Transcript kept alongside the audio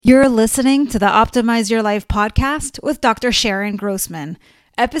You're listening to the Optimize Your Life podcast with Dr. Sharon Grossman,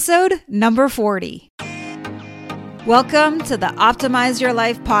 episode number 40. Welcome to the Optimize Your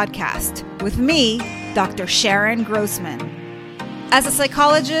Life podcast with me, Dr. Sharon Grossman. As a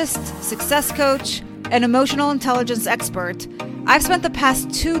psychologist, success coach, and emotional intelligence expert, I've spent the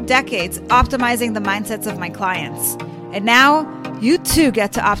past 2 decades optimizing the mindsets of my clients. And now, you too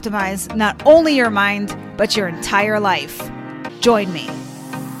get to optimize not only your mind, but your entire life. Join me.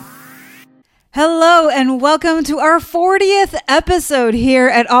 Hello and welcome to our 40th episode here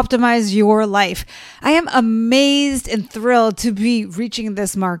at Optimize Your Life. I am amazed and thrilled to be reaching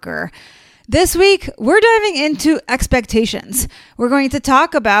this marker. This week, we're diving into expectations. We're going to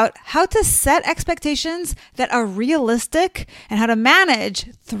talk about how to set expectations that are realistic and how to manage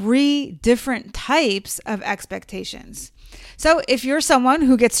 3 different types of expectations. So if you're someone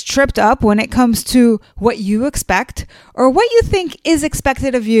who gets tripped up when it comes to what you expect or what you think is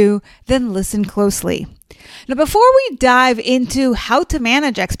expected of you, then listen closely. Now, before we dive into how to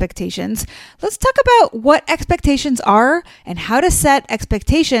manage expectations, let's talk about what expectations are and how to set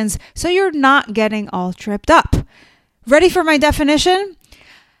expectations so you're not getting all tripped up. Ready for my definition?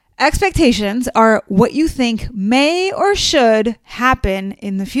 Expectations are what you think may or should happen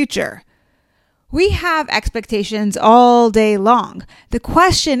in the future. We have expectations all day long. The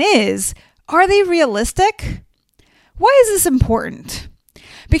question is, are they realistic? Why is this important?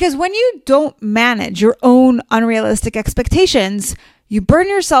 Because when you don't manage your own unrealistic expectations, you burn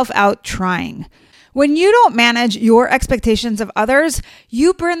yourself out trying. When you don't manage your expectations of others,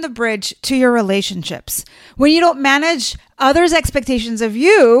 you burn the bridge to your relationships. When you don't manage others' expectations of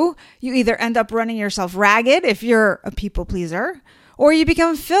you, you either end up running yourself ragged if you're a people pleaser, or you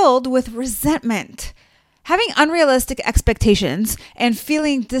become filled with resentment. Having unrealistic expectations and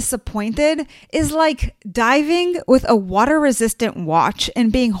feeling disappointed is like diving with a water-resistant watch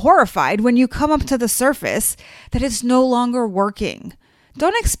and being horrified when you come up to the surface that it's no longer working.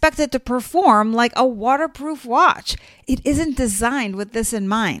 Don't expect it to perform like a waterproof watch. It isn't designed with this in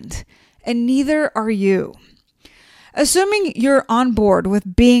mind, and neither are you. Assuming you're on board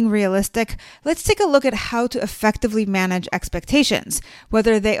with being realistic, let's take a look at how to effectively manage expectations,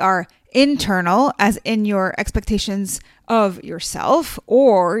 whether they are internal, as in your expectations of yourself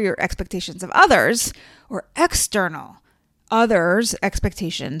or your expectations of others, or external, others'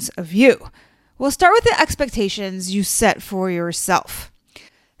 expectations of you. We'll start with the expectations you set for yourself.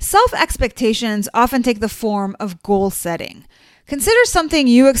 Self-expectations often take the form of goal setting. Consider something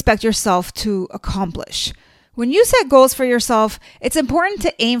you expect yourself to accomplish. When you set goals for yourself, it's important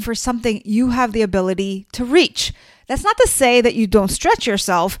to aim for something you have the ability to reach. That's not to say that you don't stretch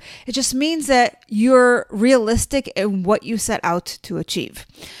yourself. It just means that you're realistic in what you set out to achieve.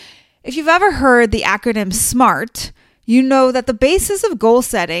 If you've ever heard the acronym SMART, you know that the basis of goal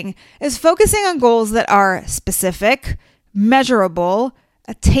setting is focusing on goals that are specific, measurable,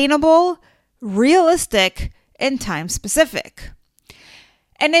 attainable, realistic, and time specific.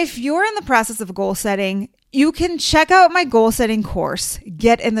 And if you're in the process of goal setting, you can check out my goal setting course,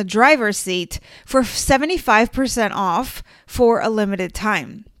 Get in the Driver's Seat, for 75% off for a limited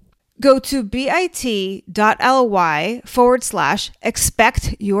time. Go to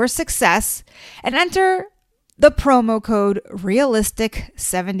bit.ly/expect-your-success and enter the promo code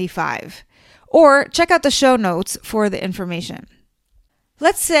realistic75, or check out the show notes for the information.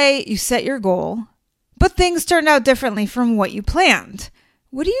 Let's say you set your goal, but things turned out differently from what you planned.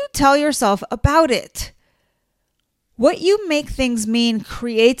 What do you tell yourself about it? What you make things mean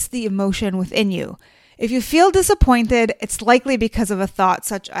creates the emotion within you. If you feel disappointed, it's likely because of a thought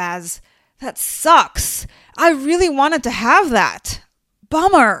such as, "That sucks. I really wanted to have that.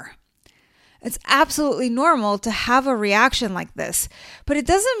 Bummer." It's absolutely normal to have a reaction like this, but it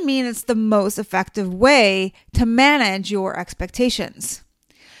doesn't mean it's the most effective way to manage your expectations.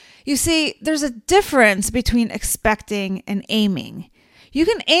 You see, there's a difference between expecting and aiming. You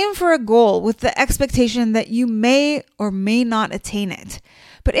can aim for a goal with the expectation that you may or may not attain it.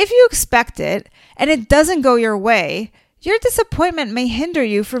 But if you expect it and it doesn't go your way, your disappointment may hinder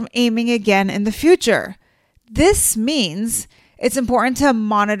you from aiming again in the future. This means it's important to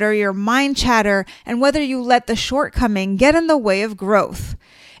monitor your mind chatter and whether you let the shortcoming get in the way of growth.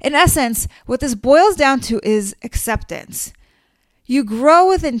 In essence, what this boils down to is acceptance. You grow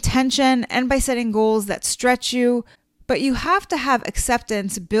with intention and by setting goals that stretch you, but you have to have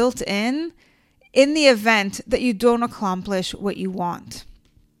acceptance built in the event that you don't accomplish what you want.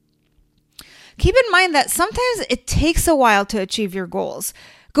 Keep in mind that sometimes it takes a while to achieve your goals.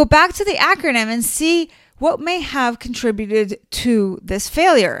 Go back to the acronym and see what may have contributed to this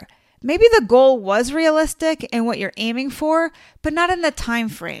failure. Maybe the goal was realistic in what you're aiming for, but not in the time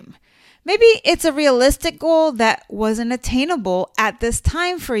frame. Maybe it's a realistic goal that wasn't attainable at this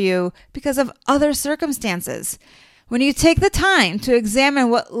time for you because of other circumstances. When you take the time to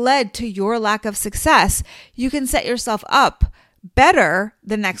examine what led to your lack of success, you can set yourself up better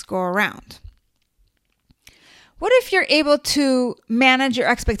the next go around. What if you're able to manage your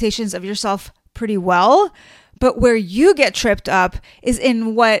expectations of yourself pretty well, but where you get tripped up is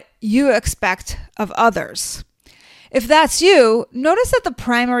in what you expect of others? If that's you, notice that the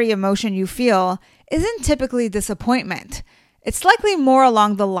primary emotion you feel isn't typically disappointment. It's likely more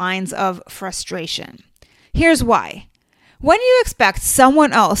along the lines of frustration. Here's why. When you expect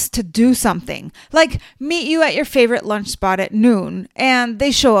someone else to do something, like meet you at your favorite lunch spot at noon, and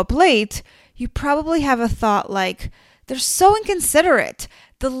they show up late, you probably have a thought like, they're so inconsiderate.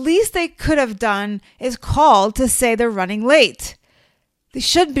 The least they could have done is call to say they're running late. They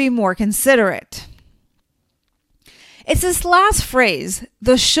should be more considerate. It's this last phrase,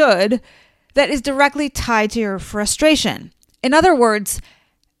 the should, that is directly tied to your frustration. In other words,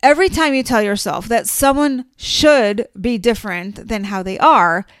 every time you tell yourself that someone should be different than how they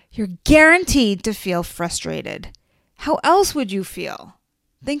are, you're guaranteed to feel frustrated. How else would you feel?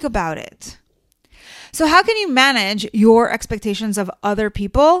 Think about it. So how can you manage your expectations of other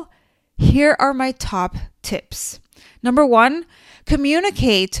people? Here are my top tips. Number 1,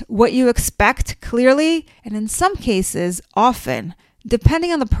 communicate what you expect clearly and in some cases often,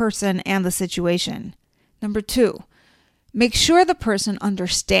 depending on the person and the situation. Number 2, make sure the person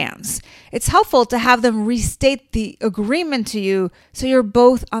understands. It's helpful to have them restate the agreement to you so you're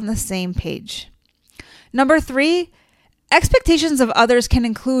both on the same page. Number 3, expectations of others can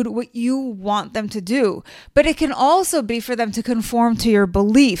include what you want them to do, but it can also be for them to conform to your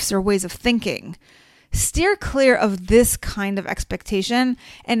beliefs or ways of thinking. Steer clear of this kind of expectation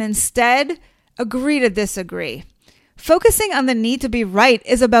and instead agree to disagree. Focusing on the need to be right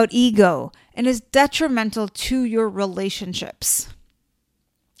is about ego and is detrimental to your relationships.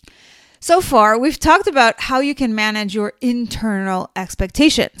 So far, we've talked about how you can manage your internal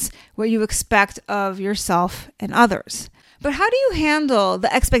expectations, what you expect of yourself and others. But how do you handle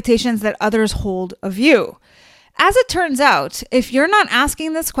the expectations that others hold of you? As it turns out, if you're not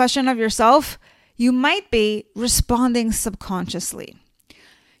asking this question of yourself, you might be responding subconsciously.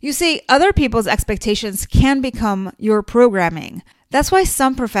 You see, other people's expectations can become your programming. That's why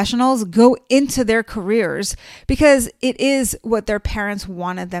some professionals go into their careers because it is what their parents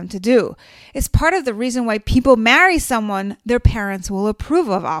wanted them to do. It's part of the reason why people marry someone their parents will approve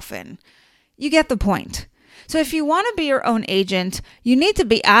of often. You get the point. So if you want to be your own agent, you need to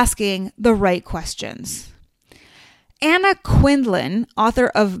be asking the right questions. Anna Quindlen, author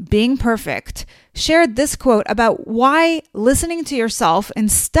of Being Perfect, shared this quote about why listening to yourself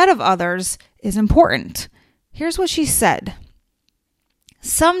instead of others is important. Here's what she said.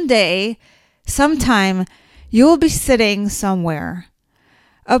 Someday, sometime, you will be sitting somewhere.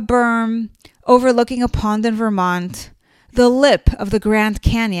 A berm overlooking a pond in Vermont, the lip of the Grand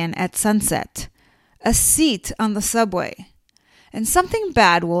Canyon at sunset, a seat on the subway, and something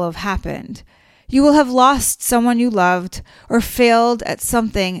bad will have happened. You will have lost someone you loved or failed at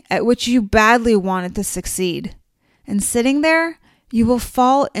something at which you badly wanted to succeed. And sitting there, you will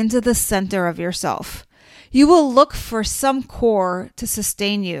fall into the center of yourself. You will look for some core to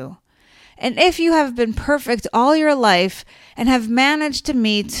sustain you. And if you have been perfect all your life and have managed to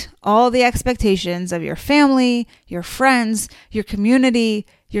meet all the expectations of your family, your friends, your community,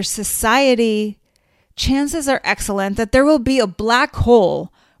 your society, chances are excellent that there will be a black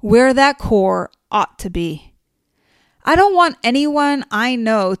hole where that core ought to be. I don't want anyone I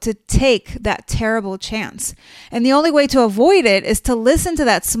know to take that terrible chance. And the only way to avoid it is to listen to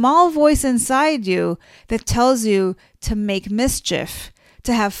that small voice inside you that tells you to make mischief,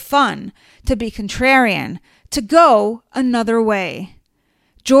 to have fun, to be contrarian, to go another way.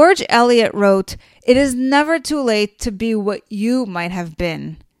 George Eliot wrote, "It is never too late to be what you might have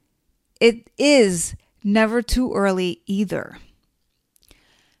been. It is never too early either."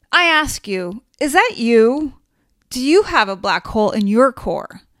 I ask you, is that you? Do you have a black hole in your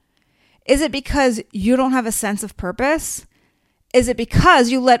core? Is it because you don't have a sense of purpose? Is it because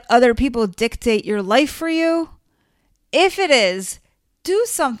you let other people dictate your life for you? If it is, do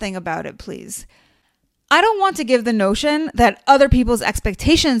something about it, please. I don't want to give the notion that other people's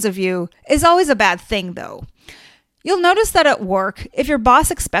expectations of you is always a bad thing, though. You'll notice that at work, if your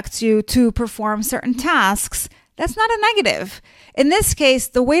boss expects you to perform certain tasks, that's not a negative. In this case,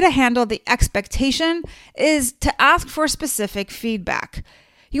 the way to handle the expectation is to ask for specific feedback.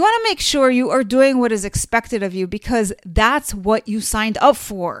 You want to make sure you are doing what is expected of you because that's what you signed up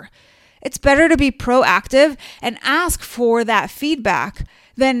for. It's better to be proactive and ask for that feedback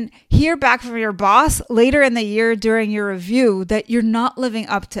than hear back from your boss later in the year during your review that you're not living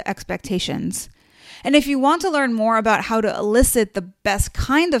up to expectations. And if you want to learn more about how to elicit the best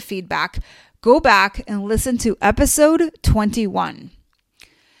kind of feedback, go back and listen to episode 21.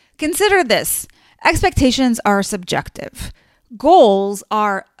 Consider this. Expectations are subjective. Goals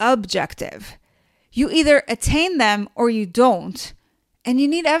are objective. You either attain them or you don't, and you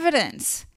need evidence.